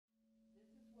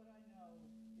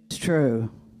true.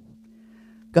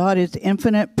 God is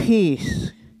infinite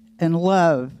peace and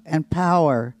love and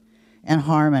power and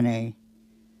harmony.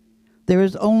 There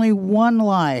is only one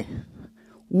life,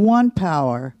 one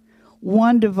power,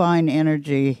 one divine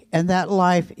energy, and that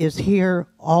life is here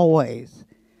always.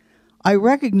 I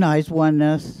recognize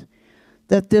oneness,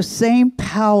 that this same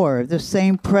power, the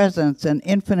same presence and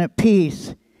infinite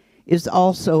peace is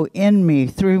also in me,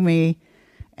 through me,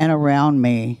 and around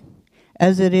me,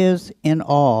 as it is in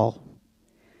all.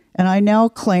 And I now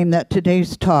claim that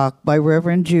today's talk by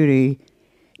Reverend Judy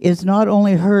is not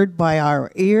only heard by our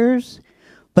ears,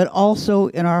 but also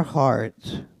in our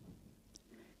hearts.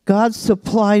 God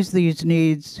supplies these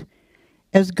needs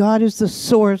as God is the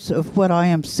source of what I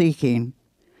am seeking.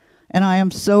 And I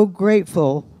am so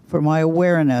grateful for my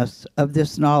awareness of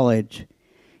this knowledge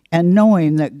and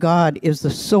knowing that God is the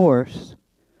source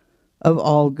of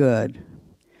all good.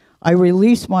 I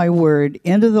release my word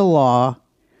into the law,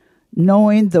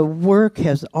 knowing the work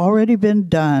has already been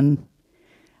done.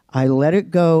 I let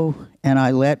it go and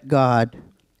I let God,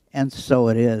 and so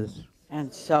it is.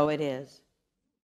 And so it is.